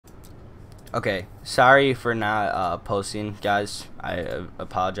Okay, sorry for not posting, guys. I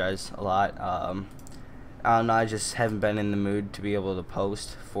apologize a lot. I don't know, I just haven't been in the mood to be able to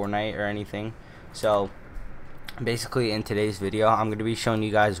post Fortnite or anything. So basically, in today's video, I'm going to be showing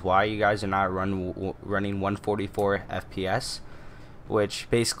you guys why you guys are not running 144 FPS, which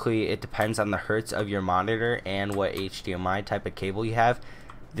basically it depends on the hertz of your monitor and what HDMI type of cable you have.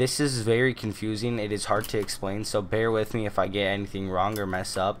 This is very confusing. It is hard to explain, so bear with me if I get anything wrong or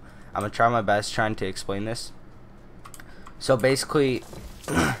mess up. I'm gonna try my best trying to explain this. So basically,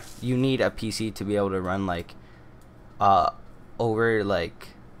 you need a PC to be able to run like to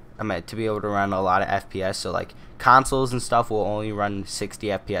be able to run a lot of FPS. So like consoles and stuff will only run 60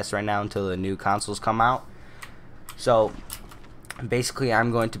 FPS right now until the new consoles come out. So basically, I'm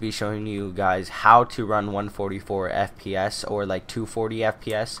going to be showing you guys how to run 144 FPS or like 240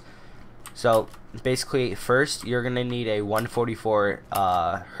 FPS. So basically, first you're gonna need a 144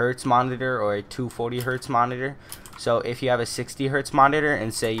 hertz monitor or a 240 hertz monitor. So if you have a 60 hertz monitor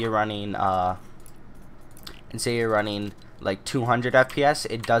and say you're running like 200 FPS,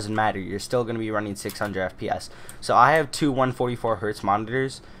 it doesn't matter. You're still gonna be running 600 FPS. So I have two 144 hertz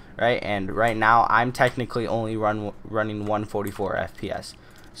monitors, right? And right now I'm technically only running 144 FPS.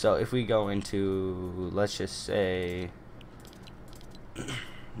 So if we go into, let's just say,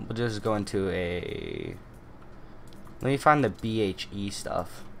 we'll just go into a, let me find the BHE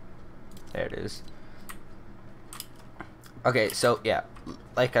stuff. There it is. Okay, so yeah,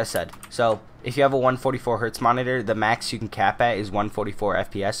 like I said, so if you have a 144 hertz monitor, the max you can cap at is 144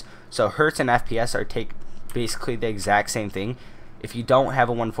 FPS. So hertz and FPS are basically the exact same thing. If you don't have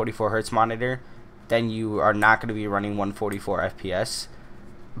a 144 hertz monitor, then you are not going to be running 144 FPS.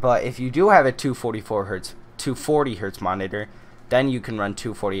 But if you do have a 240 hertz monitor, then you can run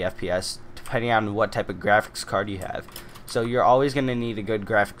 240 FPS depending on what type of graphics card you have. So you're always going to need a good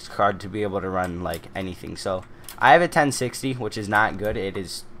graphics card to be able to run like anything. So I have a 1060, which is not good. It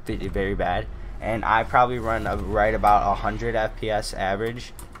is very bad, and I probably run right about 100 FPS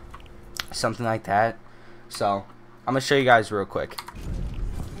average, something like that. So I'm gonna show you guys real quick.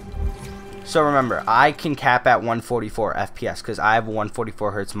 So remember, I can cap at 144 FPS because I have a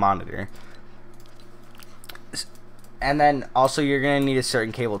 144 hertz monitor. And then also you're gonna need a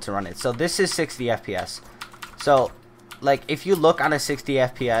certain cable to run it. So this is 60 FPS. So like if you look on a 60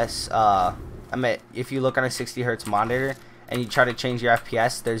 FPS, if you look on a 60 hertz monitor and you try to change your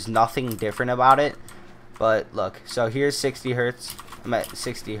FPS, there's nothing different about it. But look, so here's 60 hertz. I'm at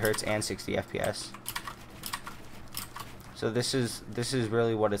 60 hertz and 60 FPS. So this is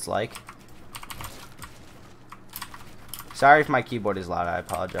really what it's like. Sorry if my keyboard is loud, I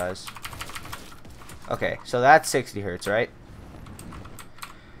apologize. Okay, so that's 60 hertz, right?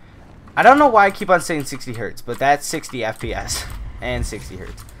 I don't know why I keep on saying 60 hertz, but that's 60 FPS and 60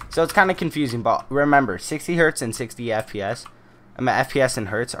 hertz. So it's kind of confusing, but remember, 60 hertz and 60 FPS, FPS and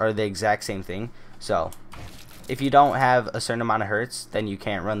hertz are the exact same thing. So if you don't have a certain amount of hertz, then you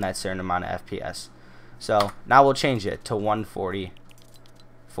can't run that certain amount of FPS. So now we'll change it to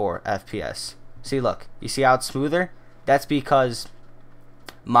 144 FPS. See, look, you see how it's smoother? That's because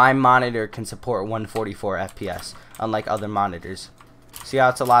my monitor can support 144 FPS, unlike other monitors. See how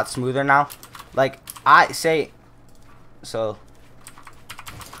it's a lot smoother now? Like I say, so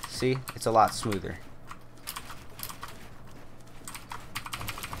see, it's a lot smoother.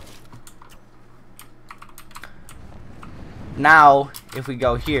 Now, if we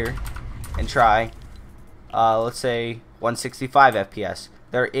go here and try, let's say 165 FPS,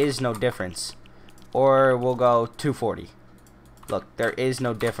 there is no difference. Or we'll go 240. Look, there is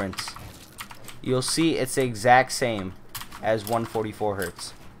no difference. You'll see it's the exact same as 144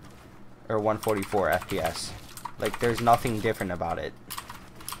 hertz or 144 FPS. Like there's nothing different about it.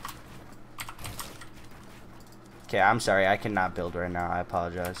 Okay, I'm sorry, I cannot build right now. I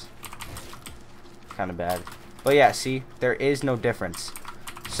apologize. Kind of bad. But yeah, see, there is no difference.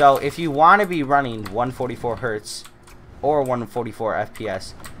 So if you want to be running 144 hertz or 144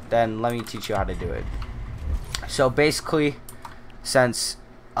 FPS, then let me teach you how to do it. So basically, since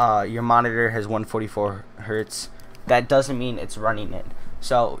your monitor has 144 hertz, that doesn't mean it's running it.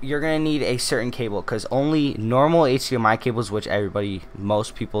 So you're gonna need a certain cable, because only normal HDMI cables, which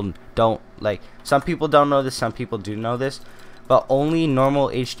most people don't like. Some people don't know this, some people do know this, but only normal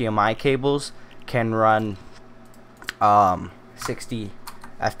HDMI cables can run 60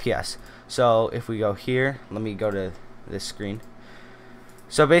 FPS. So if we go here, let me go to this screen.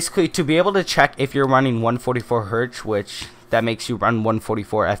 So basically, to be able to check if you're running 144 hertz, which that makes you run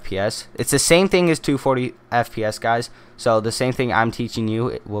 144 FPS. It's the same thing as 240 FPS, guys. So the same thing I'm teaching you,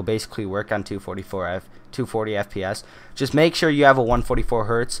 it will basically work on 240 240 FPS. Just make sure you have a 144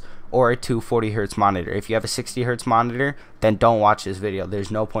 hertz or a 240 hertz monitor. If you have a 60 hertz monitor, then don't watch this video.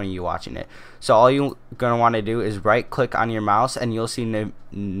 There's no point in you watching it. So all you're gonna want to do is right click on your mouse and you'll see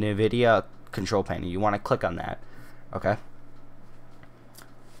NVIDIA control panel. You want to click on that. Okay.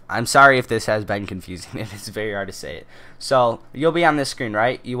 I'm sorry if this has been confusing. It's very hard to say it. So you'll be on this screen,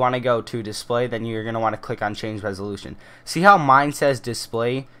 right? You want to go to display, then you're going to want to click on change resolution. See how mine says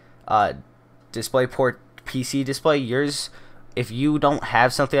display, display port PC display? Yours, if you don't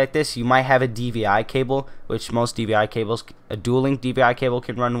have something like this, you might have a DVI cable, which most DVI cables, a dual link DVI cable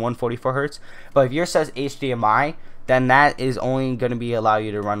can run 144 hertz. But if yours says HDMI, then that is only going to be allow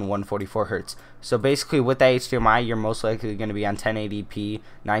you to run 144 hertz. So basically with that HDMI, you're most likely going to be on 1080p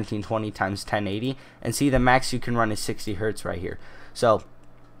 1920 times 1080, and see the max you can run is 60 hertz right here. So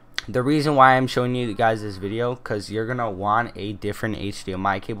the reason why I'm showing you guys this video, because you're going to want a different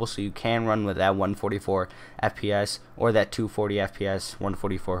HDMI cable so you can run with that 144 FPS or that 240 FPS,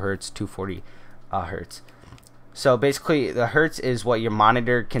 144 hertz, 240 hertz. So basically the hertz is what your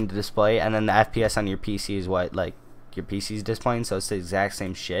monitor can display, and then the FPS on your PC is what like your PC is displaying. So it's the exact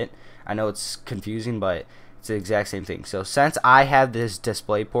same shit. I know it's confusing, but it's the exact same thing. So since I have this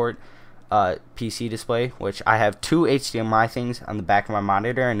DisplayPort PC display, which I have two HDMI things on the back of my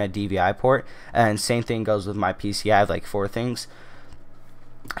monitor and a DVI port, and same thing goes with my PC. I have like 4 things.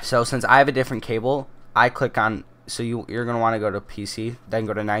 So since I have a different cable, I click on, so you're going to want to go to PC, then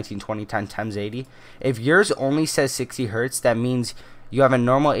go to 1920 times 80. If yours only says 60 hertz, that means you have a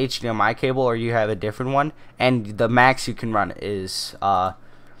normal HDMI cable or you have a different one, and the max you can run is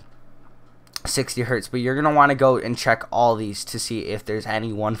 60 hertz. But you're gonna want to go and check all these to see if there's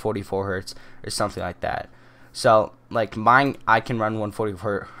any 144 hertz or something like that. So like mine, I can run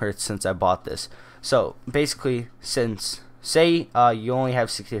 144 hertz since I bought this. So basically, since say you only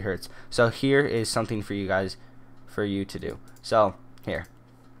have 60 hertz, so here is something for you guys, for you to do. So here,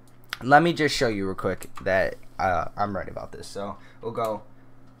 let me just show you real quick that I'm right about this. So we'll go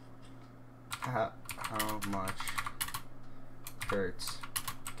how much hertz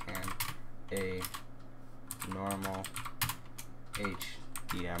can a normal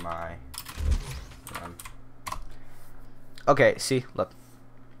HDMI run? Okay, see, look.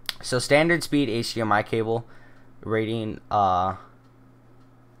 So standard speed HDMI cable rating,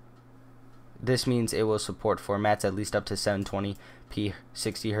 this means it will support formats at least up to 720p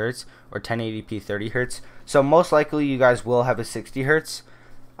 60 hertz or 1080p 30 hertz. So most likely you guys will have a 60 hertz.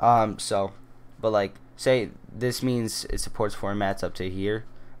 But like say this means it supports formats up to here,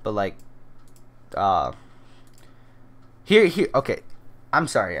 but like here okay, I'm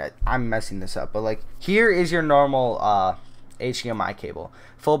sorry, I'm messing this up, but like here is your normal HDMI cable.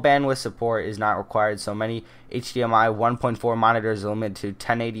 Full bandwidth support is not required, so many HDMI 1.4 monitors are limited to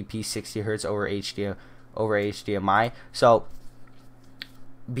 1080p 60 hertz over HDMI. So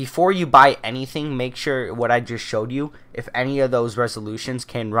before you buy anything, make sure what I just showed you, if any of those resolutions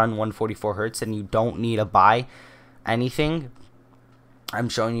can run 144 hertz, and you don't need to buy anything I'm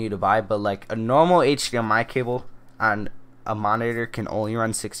showing you to buy. But like a normal HDMI cable on a monitor can only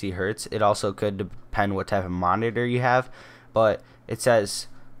run 60 hertz. It also could depend what type of monitor you have, but it says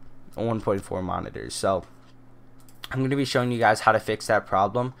 1.4 monitors. So I'm going to be showing you guys how to fix that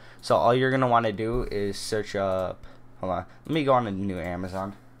problem. So all you're going to want to do is search up, hold on, let me go on a new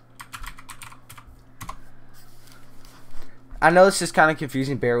Amazon. I know this is kind of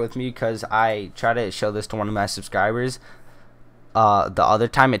confusing, bear with me, because I tried to show this to one of my subscribers the other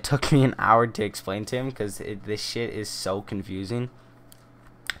time. It took me an hour to explain to him because this shit is so confusing.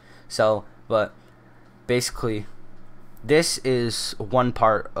 So, but basically, this is one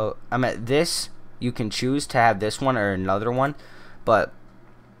part of, this you can choose to have this one or another one, but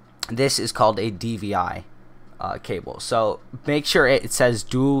this is called a DVI cable. So make sure it says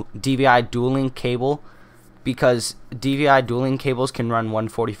DVI dual link cable, because DVI dual link cables can run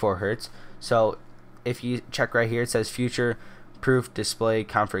 144 hertz. So if you check right here, it says future proof display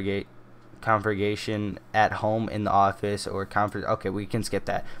configuration at home, in the office, or okay, we can skip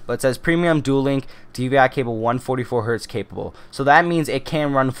that. But it says premium dual link DVI cable 144 hertz capable. So that means it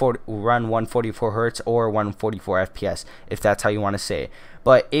can run 144 hertz or 144 FPS, if that's how you want to say it.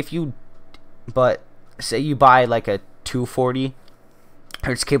 But if you say you buy like a 240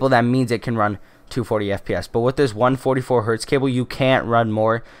 hertz cable, that means it can run 240 FPS. But with this 144 hertz cable, you can't run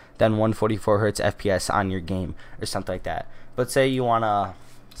more than 144 hertz FPS on your game or something like that. But say you want to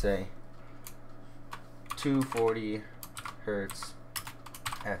say 240 hertz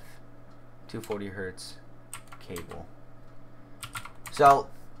 240 hertz cable. So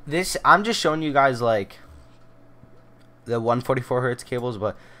this, I'm just showing you guys like the 144 hertz cables,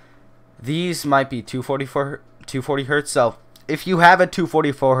 but these might be 240 hertz. So if you have a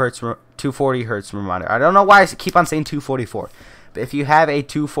 240 hertz monitor, I don't know why I keep on saying 244, but if you have a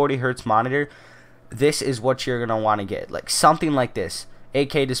 240 hertz monitor, this is what you're gonna want to get, like something like this: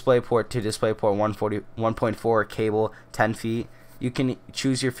 8K DisplayPort to DisplayPort 1.4 cable, 10 feet. You can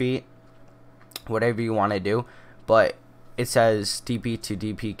choose your feet, whatever you want to do, but it says DP to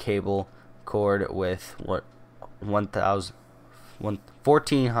DP cable cord with what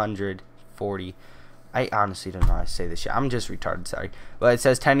 1440. I honestly don't know how to say this shit. I'm just retarded, sorry. But it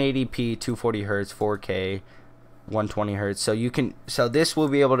says 1080p, 240 hertz, 4K, 120 hertz. So this will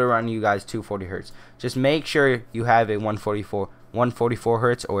be able to run you guys 240 hertz. Just make sure you have a 144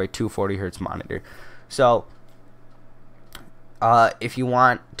 hertz or a 240 hertz monitor. So if you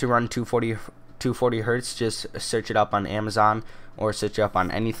want to run 240 hertz, just search it up on Amazon or search it up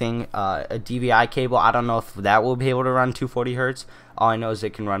on anything. A DVI cable, I don't know if that will be able to run 240 hertz. All I know is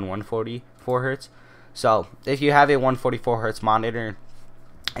it can run 144 hertz. So if you have a 144 hertz monitor,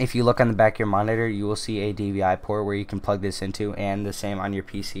 if you look on the back of your monitor, you will see a DVI port where you can plug this into, and the same on your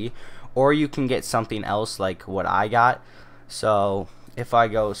PC. Or you can get something else like what I got. So if I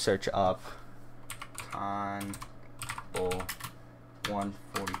go search up on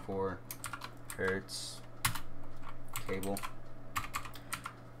 144 hertz cable,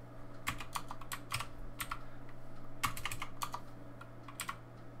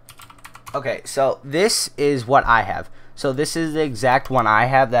 okay, so this is what I have. So this is the exact one I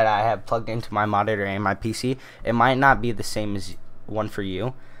have that I have plugged into my monitor and my PC. It might not be the same as one for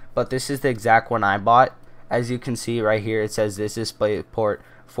you, but this is the exact one I bought. As you can see right here, it says this DisplayPort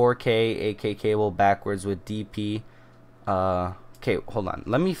 4K 8K cable backwards with DP. Okay, hold on.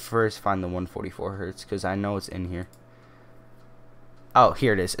 Let me first find the 144 hertz because I know it's in here. Oh,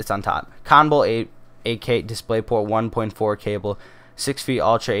 here it is. It's on top. Combo 8K DisplayPort 1.4 cable, 6 feet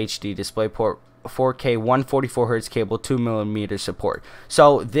Ultra HD DisplayPort 4K 144 hertz cable, 2mm support.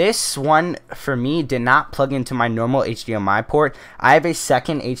 So this one for me did not plug into my normal HDMI port. I have a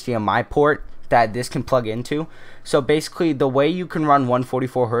second HDMI port that this can plug into. So basically the way you can run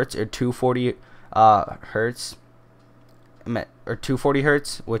 144 hertz or 240 hertz, or 240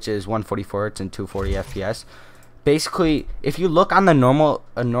 hertz, which is 144 hertz and 240 FPS. Basically, if you look on the normal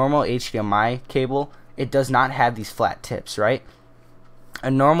HDMI cable, it does not have these flat tips, right? A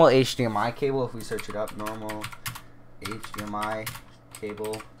normal HDMI cable, if we search it up, normal HDMI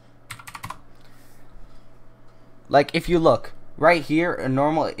cable, like if you look right here, a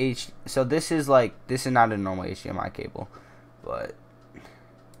normal so this is not a normal HDMI cable, but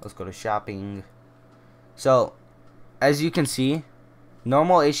let's go to shopping. So as you can see,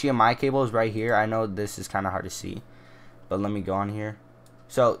 normal HDMI cable is right here. I know this is kind of hard to see, but let me go on here.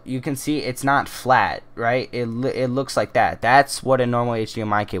 So you can see it's not flat, right? It looks like that. That's what a normal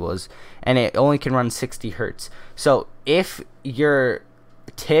HDMI cable is, and it only can run 60 hertz. So if your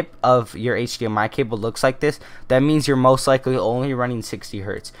tip of your HDMI cable looks like this, that means you're most likely only running 60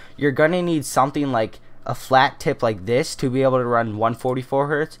 hertz. You're gonna need something like a flat tip like this to be able to run 144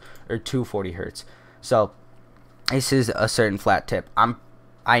 hertz or 240 hertz. So this is a certain flat tip.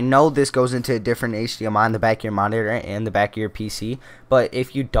 I know this goes into a different HDMI on the back of your monitor and the back of your PC, but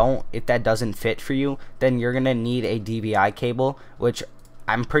if that doesn't fit for you, then you're gonna need a DVI cable, which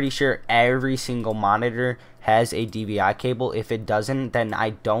I'm pretty sure every single monitor has a DVI cable. If it doesn't, then I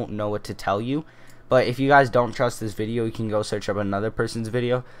don't know what to tell you. But if you guys don't trust this video, you can go search up another person's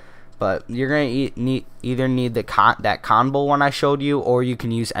video. But you're gonna either need that combo one I showed you, or you can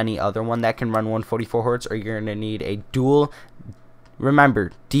use any other one that can run 144 hertz, or you're gonna need a dual.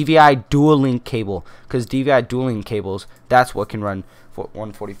 Remember, DVI dual link cable, because DVI dual link cables, that's what can run for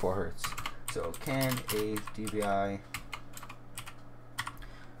 144 hertz. So can a DVI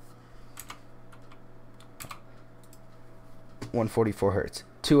hertz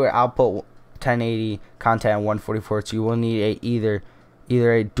to an output 1080 content 144 hertz, you will need either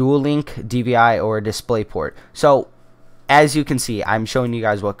a dual link DVI or a DisplayPort. So as you can see, I'm showing you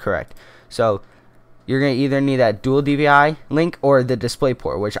guys what correct. So you're going to either need that dual DVI link or the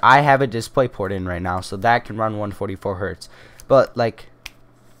DisplayPort, which I have a DisplayPort in right now, so that can run 144 hertz. But like,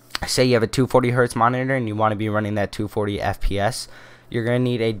 say you have a 240 hertz monitor and you want to be running that 240 FPS, you're going to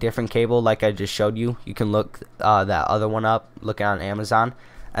need a different cable like I just showed you. You can look that other one up, look it on Amazon,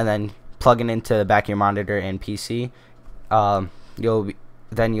 and then plug it into the back of your monitor and PC.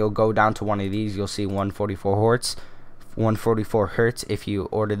 Then you'll go down to one of these, you'll see 144 hertz. If you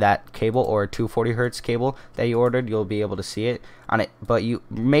order that cable, or a 240 hertz cable that you ordered, you'll be able to see it on it. But you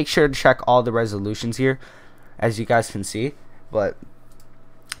make sure to check all the resolutions here, as you guys can see. But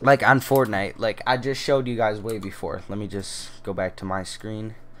like on Fortnite, like I just showed you guys way before. Let me just go back to my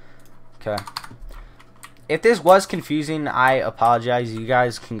screen. Okay. If this was confusing, I apologize. You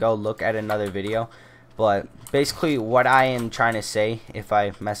guys can go look at another video. But basically what I am trying to say, if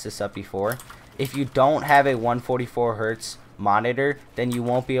I messed this up before, if you don't have a 144 hertz monitor, then you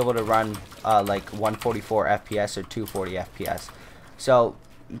won't be able to run like 144 FPS or 240 FPS. So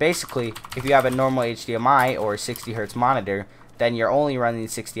basically, if you have a normal HDMI or 60 hertz monitor, then you're only running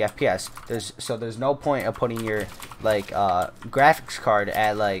 60 FPS. There's no point of putting your like graphics card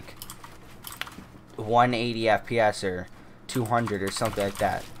at like 180 FPS or 200 or something like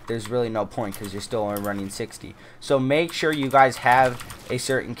that. There's really no point because you're still only running 60. So make sure you guys have a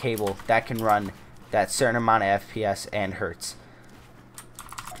certain cable that can run that certain amount of FPS and hertz.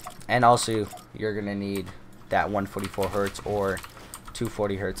 And also you're gonna need that 144 hertz or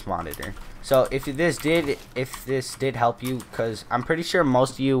 240 hertz monitor. So if this did help you, because I'm pretty sure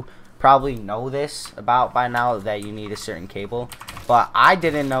most of you probably know this about by now that you need a certain cable, but I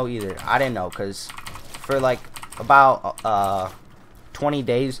didn't know either. I didn't know because for like about 20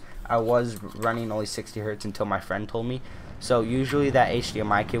 days I was running only 60 hertz until my friend told me. So usually that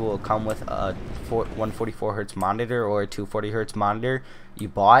HDMI cable will come with a 144 hertz monitor or a 240 hertz monitor you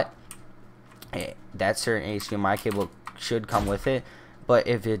bought. That certain HDMI cable should come with it, but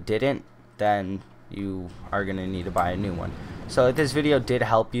if it didn't, then you are gonna need to buy a new one. So if this video did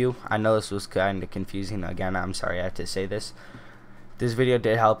help you, I know this was kind of confusing. Again, I'm sorry I have to say this. This video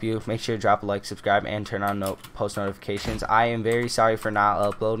did help you. Make sure to drop a like, subscribe, and turn on post notifications. I am very sorry for not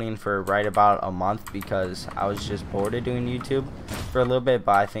uploading for right about a month because I was just bored of doing YouTube for a little bit,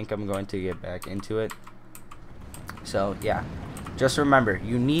 but I think I'm going to get back into it. So yeah, just remember,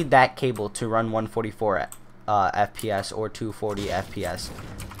 you need that cable to run 144 FPS or 240 FPS,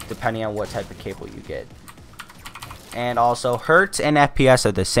 depending on what type of cable you get. And also, hertz and FPS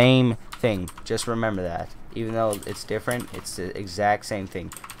are the same thing. Just remember that. Even though it's different, it's the exact same thing.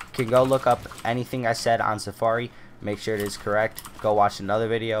 You can go look up anything I said on Safari, make sure it is correct. Go watch another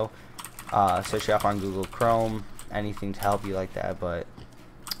video, search it up on Google Chrome, anything to help you like that. But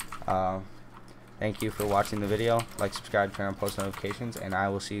thank you for watching the video. Like, subscribe, turn on post notifications, and I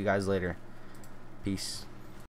will see you guys later. Peace.